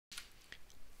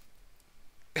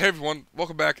Hey everyone,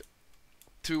 welcome back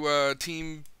to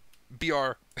Team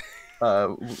BR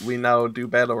We now do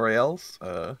battle royales.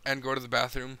 and go to the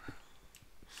bathroom.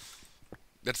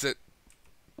 That's it.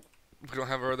 We don't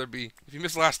have our other B. If you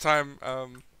missed last time,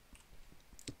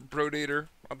 Brodator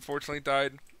unfortunately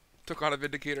died. Took on a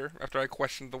Vindicator after I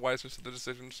questioned the wisest of the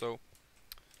decision, so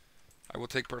I will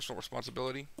take personal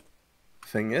responsibility.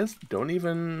 Thing is, couldn't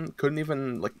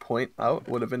even like point out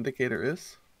what a vindicator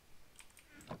is.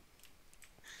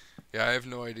 Yeah, I have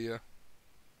no idea.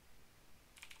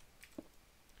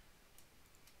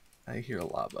 I hear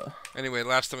lava. Anyway,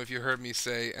 last time if you heard me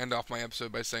end off my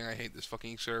episode by saying I hate this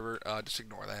fucking server, just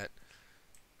ignore that.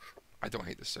 I don't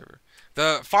hate this server.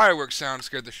 The fireworks sound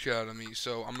scared the shit out of me,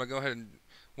 so I'm gonna go ahead and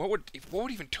what would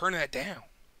even turn that down?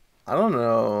 I don't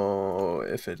know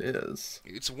if it is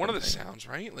It's one of the something. sounds,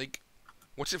 right? Like,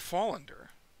 what's it fall under?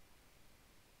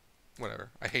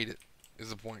 Whatever. I hate it. Is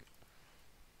the point.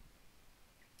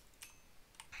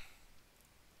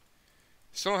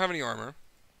 Still don't have any armor.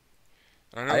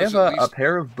 And I know I there's have at a least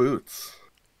pair of boots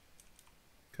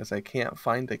because I can't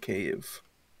find a cave.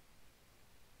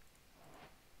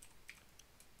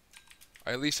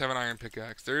 I at least have an iron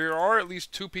pickaxe. There are at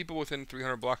least two people within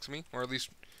 300 blocks of me, or at least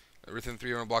within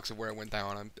 300 blocks of where I went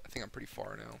down. I think I'm pretty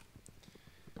far now.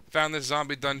 Found this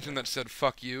zombie dungeon that said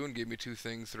 "fuck you" and gave me two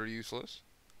things that are useless.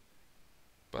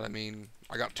 But I mean,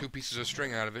 I got two pieces of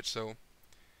string out of it, so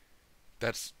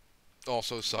that's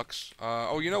also sucks.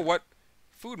 Oh, you know what?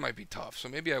 Food might be tough, so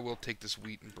maybe I will take this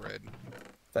wheat and bread.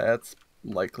 That's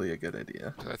likely a good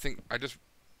idea. Because I think I just...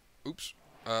 Oops.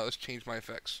 Let's change my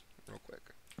effects real quick.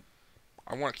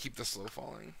 I want to keep the slow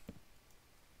falling.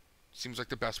 Seems like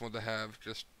the best one to have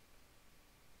just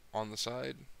on the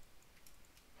side.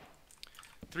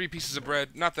 3 pieces of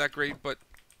bread. Not that great, but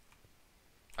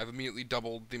I've immediately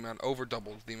over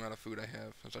doubled the amount of food I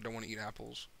have, since I don't want to eat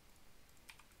apples.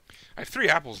 I have 3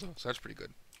 apples, though, so that's pretty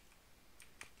good.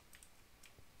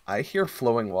 I hear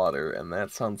flowing water, and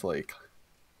that sounds like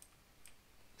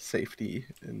safety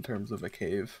in terms of a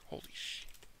cave. Holy shit.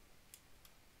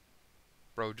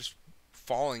 Bro, just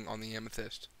falling on the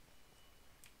amethyst.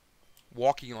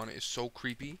 Walking on it is so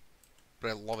creepy, but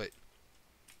I love it.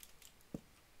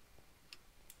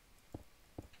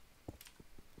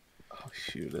 Oh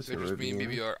shoot, Is it's it a just me and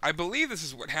ravine. BBR? I believe this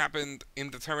is what happened in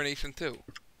Determination 2.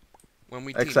 When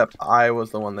we Except teamed. I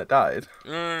was the one that died.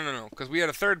 No. Because we had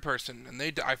a third person, and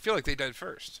I feel like they died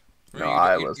first. No,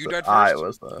 Remember, you died I first?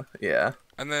 was the yeah.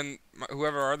 And then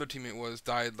whoever our other teammate was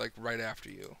died, like, right after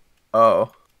you.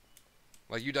 Oh.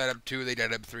 Like, you died up 2, they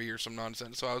died up 3 or some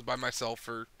nonsense. So I was by myself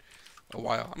for a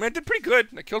while. I mean, I did pretty good.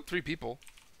 I killed 3 people.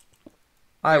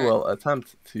 I Yeah, will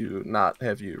attempt to not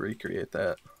have you recreate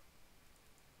that.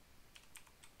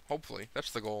 hopefully.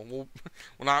 That's the goal. We'll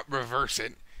not reverse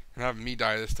it and have me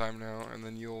die this time now, and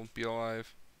then you'll be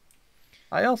alive.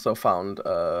 I also found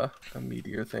a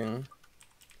meteor thing.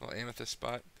 Little amethyst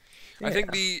spot. I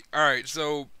think Yeah. Alright,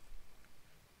 so...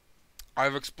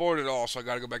 I've explored it all, so I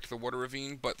gotta go back to the water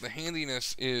ravine, but the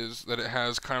handiness is that it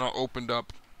has kind of opened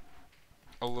up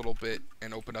a little bit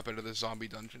and opened up into the zombie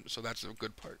dungeon, so that's a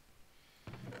good part.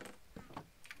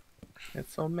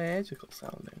 It's so magical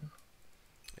sounding.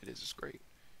 It is, it's great.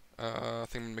 I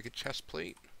think I'm gonna make a chest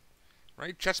plate.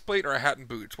 Right? Chest plate or a hat and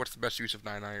boots? What's the best use of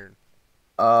 9 iron?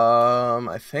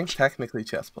 I think technically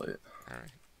chestplate. Alright.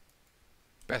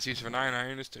 Best use of a 9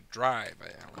 iron is to drive.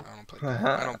 I don't play golf.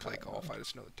 I don't play golf, I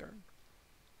just know the term.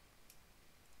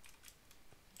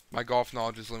 My golf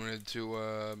knowledge is limited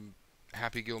to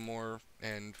Happy Gilmore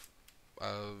and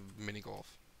mini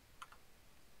golf.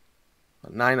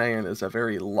 9 iron is a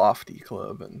very lofty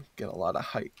club and get a lot of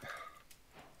height.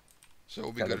 So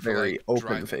it'll be Got a good for like very open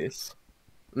driving. face.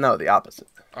 No, the opposite.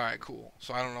 Alright, cool.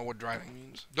 So I don't know what driving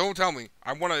means. Don't tell me.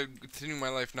 I want to continue my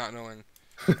life not knowing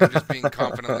and just being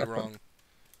confidently wrong.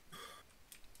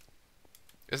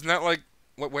 Isn't that like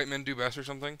what white men do best or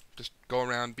something? Just go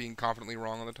around being confidently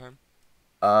wrong all the time?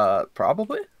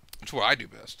 Probably. That's what I do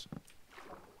best.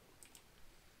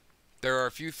 There are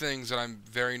a few things that I'm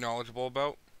very knowledgeable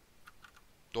about.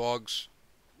 Dogs,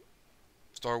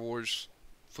 Star Wars,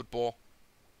 football.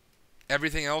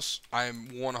 Everything else, I'm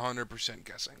 100%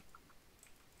 guessing.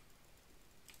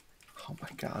 Oh my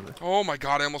god. Oh my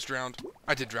god, I almost drowned.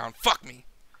 I did drown. Fuck me.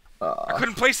 I Uh,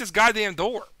 couldn't place this goddamn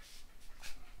door.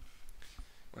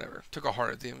 Whatever. Took a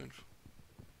heart at the image.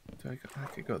 I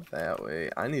could go that way.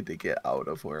 I need to get out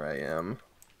of where I am.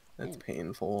 It's Ooh,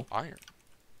 painful. iron.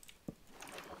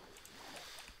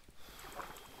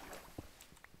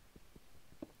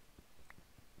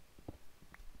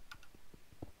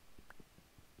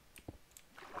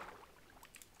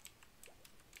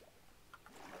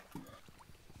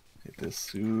 It is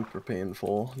super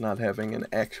painful not having an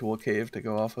actual cave to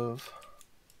go off of.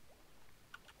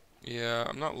 Yeah,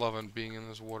 I'm not loving being in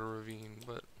this water ravine,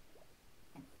 but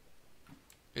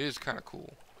it is kind of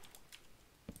cool.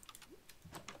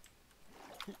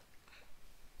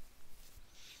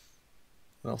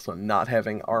 And also not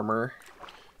having armor.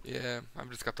 Yeah,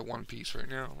 I've just got the one piece right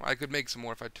now. I could make some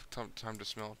more if I took time to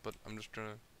smelt, but I'm just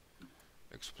trying to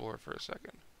explore for a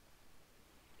second.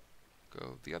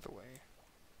 Go the other way.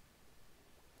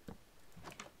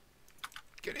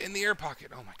 Get in the air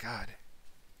pocket. Oh my god.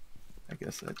 I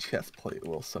guess a chest plate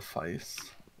will suffice.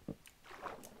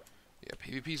 Yeah,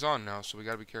 PvP's on now, so we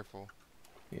gotta be careful.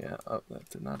 Yeah, oh,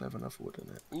 that did not have enough wood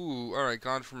in it. Ooh, alright,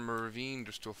 gone from a ravine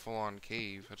just to a full-on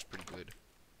cave. That's pretty good.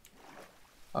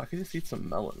 Oh, I could just eat some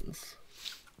melons.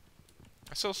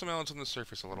 I saw some melons on the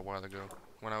surface a little while ago,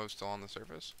 when I was still on the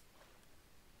surface.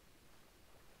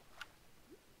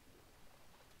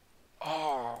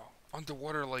 Oh,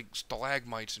 underwater, like,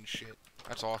 stalagmites and shit.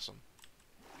 That's awesome.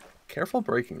 Careful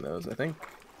breaking those. I think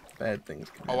bad things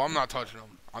can happen. Oh, I'm not touching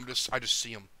them. I just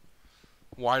see them.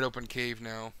 Wide open cave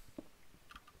now.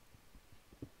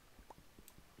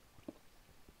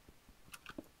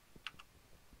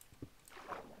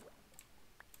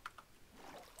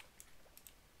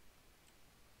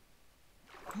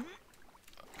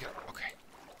 Okay.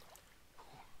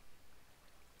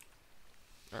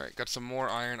 Alright, got some more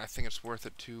iron. I think it's worth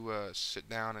it to sit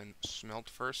down and smelt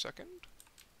for a second.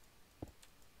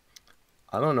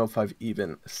 I don't know if I've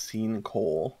even seen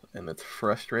coal, and it's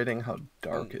frustrating how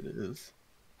dark it is.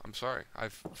 I'm sorry.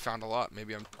 I've found a lot.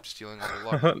 Maybe I'm stealing all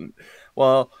the luck.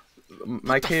 Well,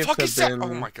 my What the caves fuck have is that? been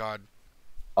Oh my god.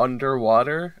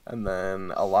 underwater, and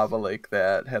then a lava lake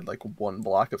that had like one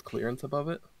block of clearance above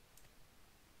it.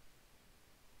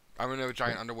 I'm in a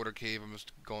giant underwater cave. I'm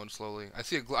just going slowly.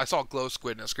 I saw a glow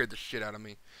squid and it scared the shit out of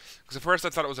me. Because at first I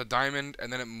thought it was a diamond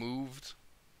and then it moved.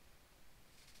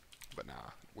 But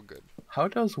nah, we're good. How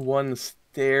does one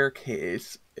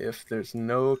staircase if there's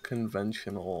no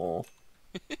conventional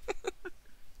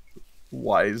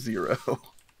Y0?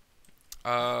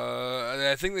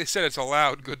 I think they said it's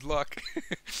allowed. Good luck.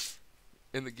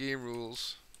 In the game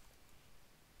rules.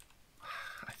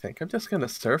 I think I'm just gonna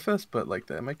surface, but like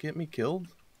that might get me killed.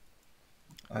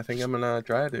 I think I'm gonna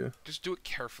try to. Just do it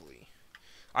carefully.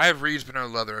 I have reeds but no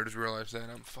leather. I just realized that.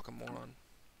 I'm a fucking moron.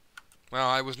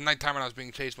 Well, it was nighttime and I was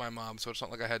being chased by a mob, so it's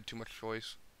not like I had too much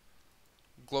choice.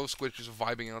 Glow squid just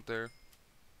vibing out there.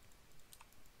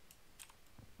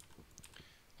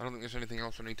 I don't think there's anything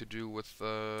else I need to do with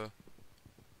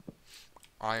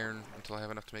iron until I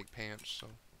have enough to make pants, so.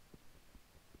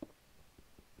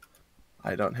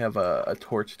 I don't have a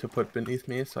torch to put beneath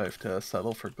me, so I have to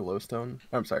settle for glowstone.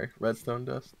 I'm sorry, redstone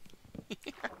dust.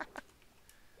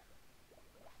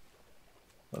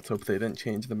 Let's hope they didn't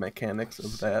change the mechanics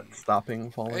of that stopping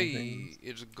falling things. Hey,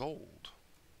 it's gold.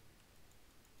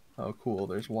 Oh, cool.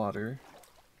 There's water.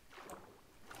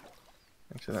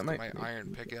 Actually, that might my make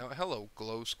iron pick out. Hello,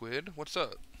 glow squid. What's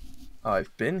up? Oh,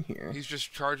 I've been here. He's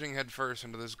just charging headfirst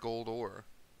into this gold ore.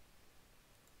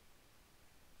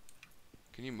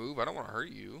 Can you move? I don't want to hurt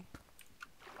you.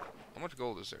 How much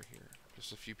gold is there here?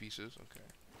 Just a few pieces? Okay.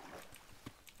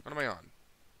 What am I on?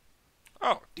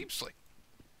 Oh, deep slate.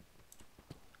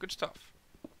 Good stuff.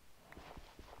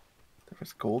 There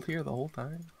was gold here the whole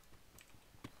time?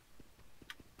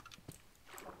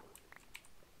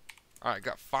 Alright,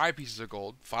 got 5 pieces of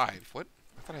gold. 5? What?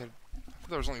 I thought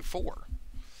there was only 4.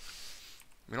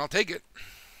 I mean, I'll take it.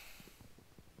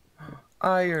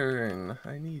 Iron!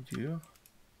 I need you.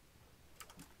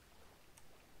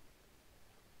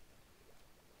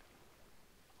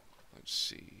 Let's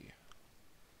see.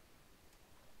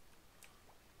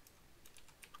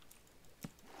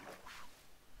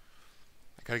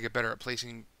 I gotta get better at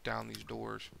placing down these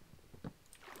doors.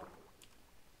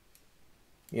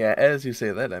 Yeah, as you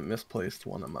say that, I misplaced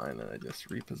one of mine and I just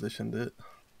repositioned it.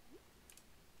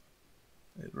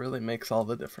 It really makes all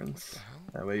the difference.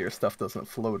 That way your stuff doesn't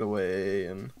float away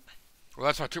and... Well,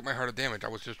 that's why I took my heart of damage. I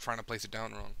was just trying to place it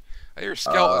down wrong. I hear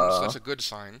skeletons, so that's a good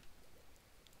sign.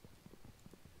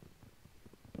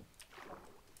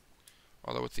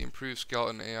 Although with the improved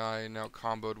skeleton AI now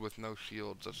comboed with no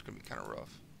shields, that's going to be kind of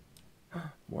rough.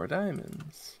 More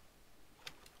diamonds.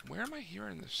 Where am I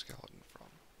hearing this skeleton from?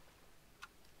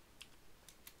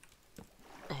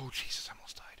 Oh, Jesus, I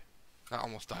almost died. I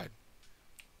almost died.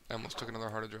 I almost took another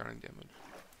heart of drowning damage.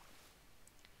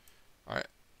 Alright.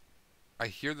 I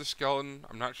hear the skeleton.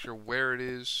 I'm not sure where it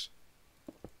is.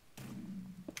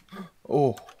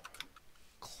 Oh.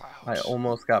 Clouds. I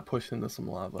almost got pushed into some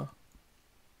lava.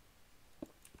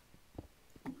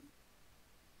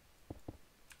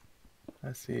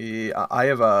 I see. I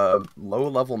have a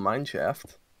low-level mine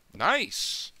shaft.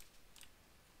 Nice.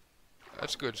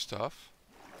 That's good stuff.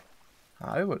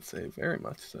 I would say very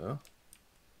much so.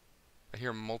 I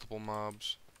hear multiple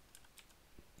mobs.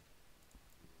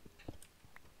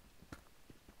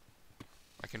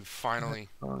 I can finally...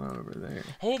 What's going on over there?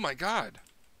 Oh my god!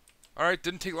 Alright,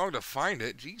 didn't take long to find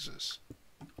it. Jesus.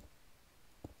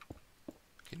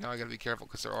 Okay, now I gotta be careful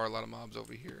because there are a lot of mobs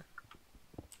over here.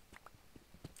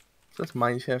 Is this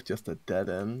mine shaft just a dead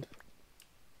end?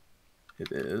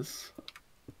 It is.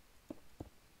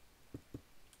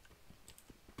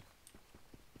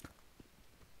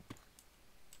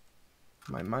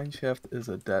 My mine shaft is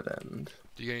a dead end.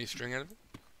 Do you get any string out of it?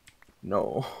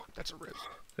 No. That's a rip.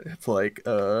 It's like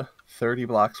 30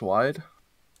 blocks wide.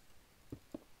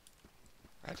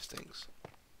 That stings.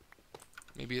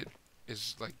 Maybe it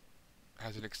is like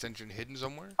has an extension hidden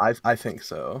somewhere? I think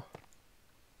so.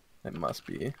 It must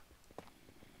be.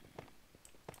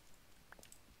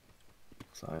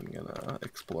 So I'm gonna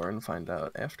explore and find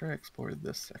out after I explore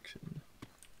this section.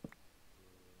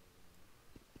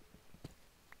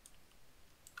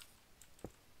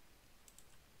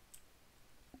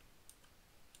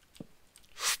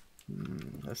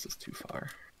 This is too far.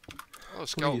 Oh,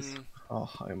 skeleton. Please. Oh,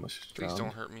 I almost Please drowned.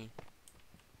 don't hurt me.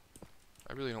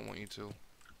 I really don't want you to.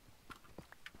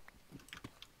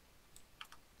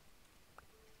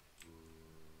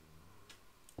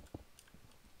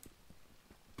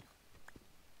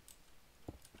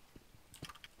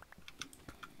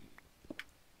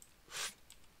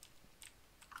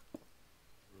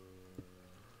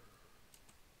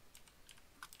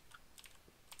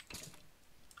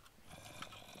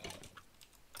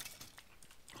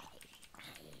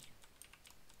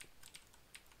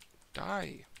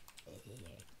 Die.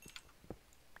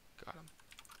 Got him.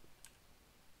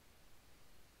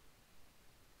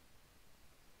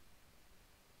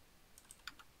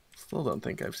 Still don't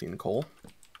think I've seen coal.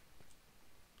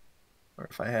 Or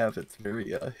if I have, it's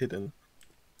very hidden.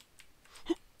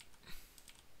 It's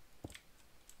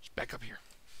back up here.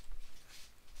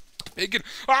 Bacon.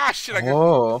 Ah, shit, I got...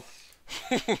 Oh,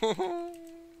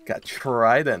 got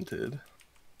tridented.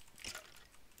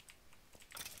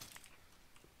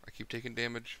 I keep taking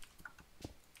damage.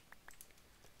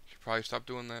 Should probably stop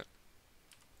doing that.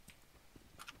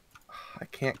 I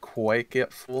can't quite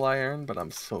get full iron, but I'm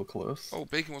so close. Oh,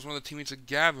 Bacon was one of the teammates of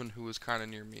Gavin who was kind of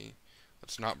near me.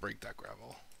 Let's not break that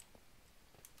gravel.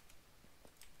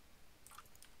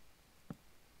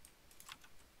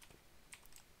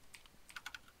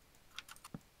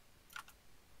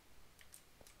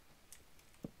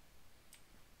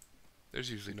 There's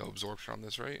usually no absorption on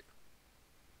this, right?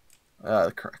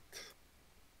 Correct.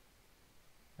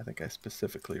 I think I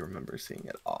specifically remember seeing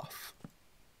it off.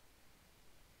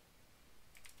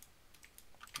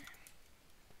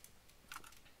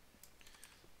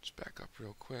 Let's back up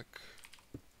real quick.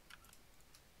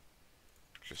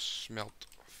 Just smelt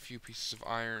a few pieces of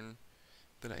iron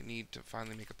that I need to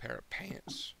finally make a pair of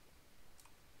pants.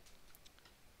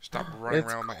 Stop running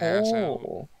around with my ass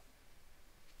out.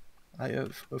 I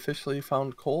have officially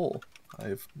found coal. I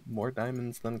have more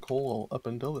diamonds than coal up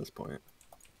until this point.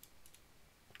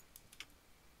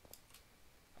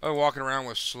 I've been walking around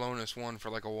with slowness 1 for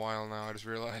like a while now, I just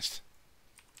realized.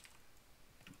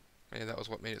 Maybe that was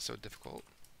what made it so difficult.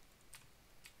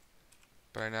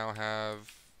 But I now have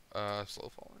slow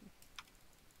falling.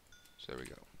 So there we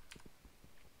go.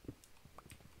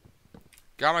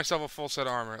 Got myself a full set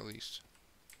of armor at least.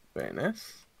 Very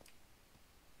nice.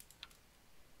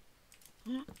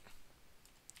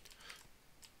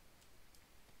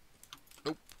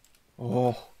 Nope.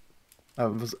 Oh, I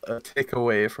was a tick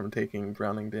away from taking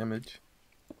drowning damage.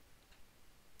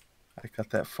 I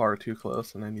got that far too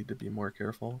close, and I need to be more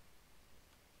careful.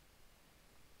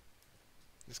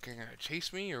 This guy gonna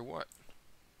chase me or what?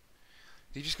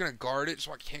 He just gonna guard it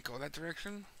so I can't go that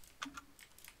direction?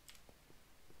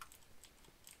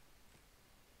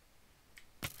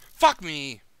 Fuck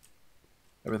me!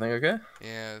 Everything okay?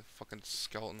 Yeah, fucking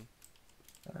skeleton.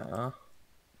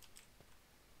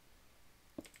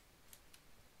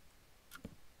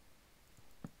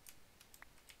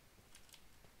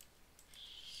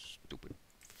 Stupid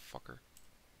fucker.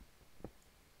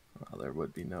 Well, there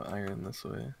would be no iron this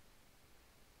way. Where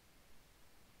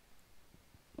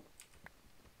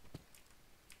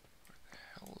the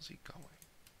hell is he going?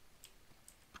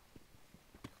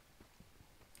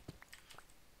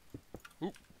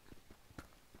 Oop.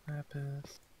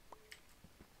 Lapis.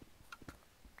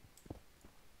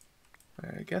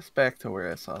 Alright, I guess back to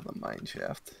where I saw the mine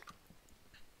shaft.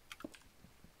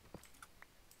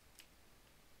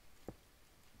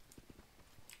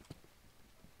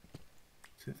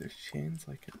 So there's chains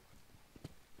like it.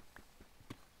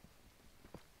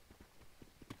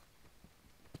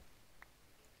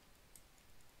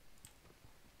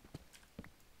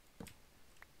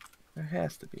 There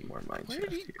has to be more mine Where shaft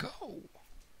did he here. go?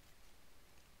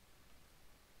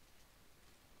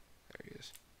 There he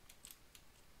is.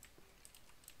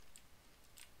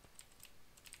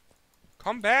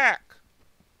 Come back!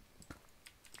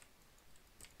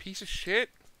 Piece of shit.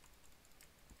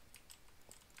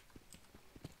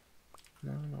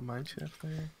 No, no mine shaft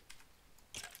there.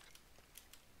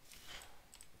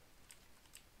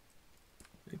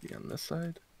 Maybe on this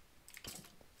side.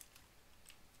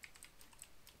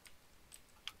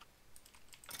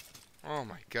 Oh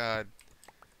my god.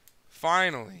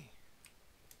 Finally.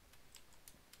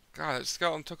 God, that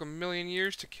skeleton took 1,000,000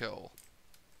 years to kill.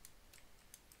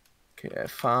 Okay, I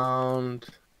found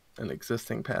an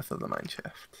existing path of the mine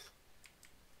shaft.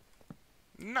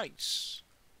 Nice.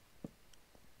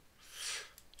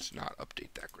 Let's not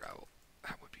update that gravel.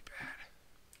 That would be bad.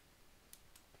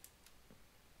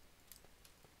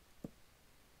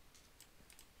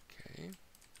 Okay.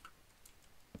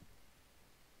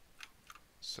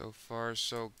 So far,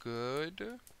 so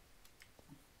good.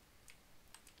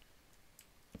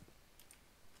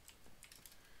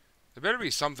 There better be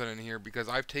something in here because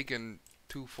I've taken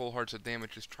 2 full hearts of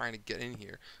damage just trying to get in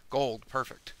here. Gold,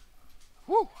 perfect.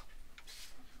 Woo!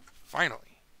 Finally.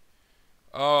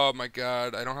 Oh my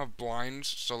god, I don't have blinds,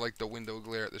 so like the window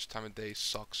glare at this time of day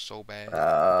sucks so bad.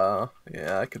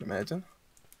 Yeah, I could imagine.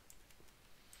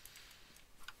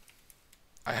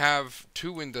 I have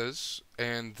 2 windows,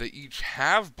 and they each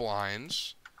have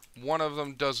blinds. One of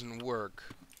them doesn't work,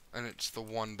 and it's the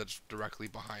one that's directly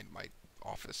behind my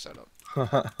office setup.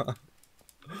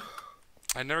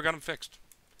 I never got them fixed.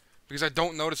 Because I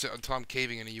don't notice it until I'm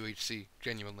caving in a UHC,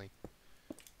 genuinely.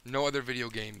 No other video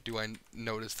game do I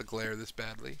notice the glare this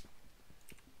badly.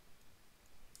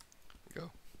 Here we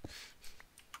go.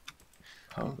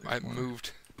 Oh, I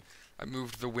moved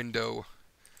the window,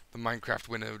 the Minecraft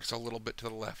window, just a little bit to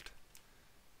the left.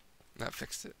 And that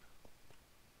fixed it.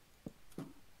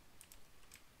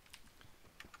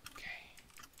 Okay.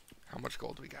 How much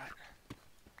gold do we got?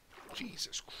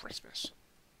 Jesus Christmas.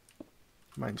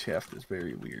 mine shaft is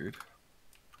very weird.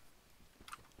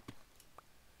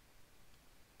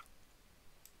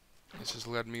 This has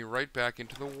led me right back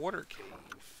into the water cave.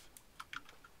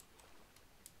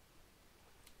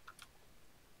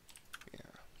 Yeah,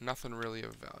 nothing really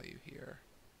of value here.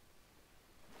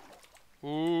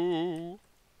 Ooh.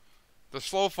 The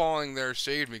slow falling there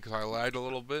saved me because I lagged a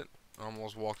little bit. I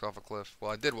almost walked off a cliff.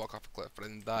 Well, I did walk off a cliff, but I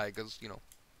didn't die because, you know,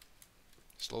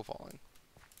 slow falling.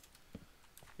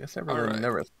 Guess I really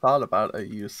never thought about a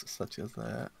use such as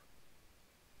that.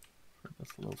 For this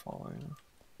low falling.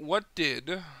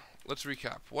 Let's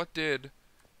recap. What did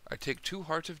I take 2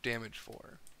 hearts of damage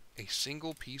for? A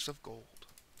single piece of gold.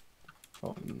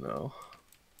 Oh no.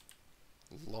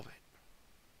 Love it.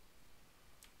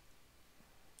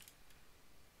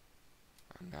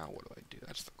 And now what do I do?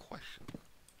 That's the question.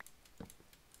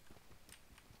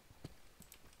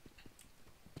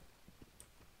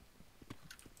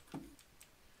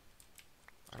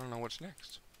 I don't know what's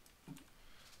next.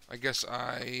 I guess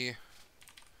I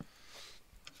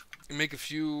make a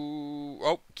few...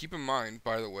 Oh, keep in mind,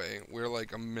 by the way, we're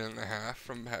like a minute and a half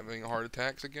from having heart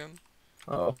attacks again.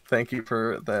 Oh, thank you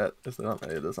for that.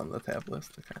 It is on the tab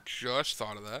list. Okay. Just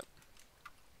thought of that.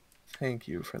 Thank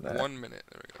you for that. 1 minute.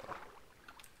 There we go.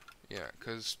 Yeah,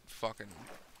 because fucking...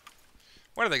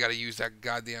 Why do they gotta use that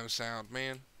goddamn sound,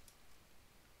 man?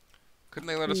 Couldn't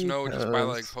they let us know just by,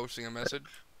 like, posting a message?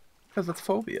 Because it's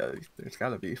phobia. There's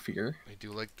gotta be fear. They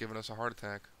do like giving us a heart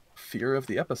attack. Fear of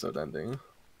the episode ending.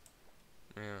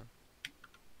 Yeah.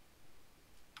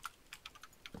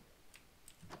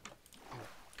 Oh,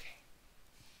 okay.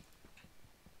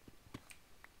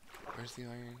 Where's the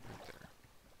iron? Right there.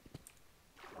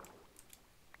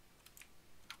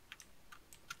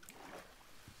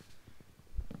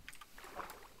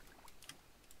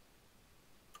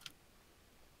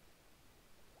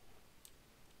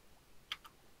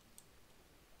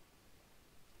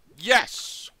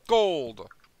 Yes! Gold!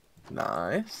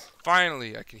 Nice.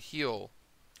 Finally, I can heal.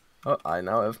 Oh, I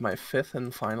now have my 5th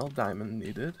and final diamond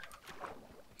needed.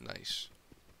 Nice.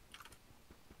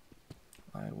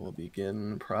 I will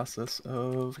begin process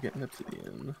of getting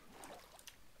obsidian.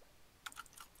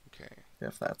 Okay.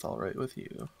 If that's alright with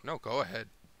you. No, go ahead.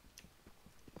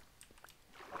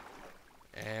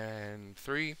 And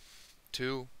 3,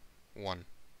 2, 1.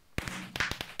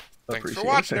 Thanks for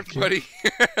watching, everybody.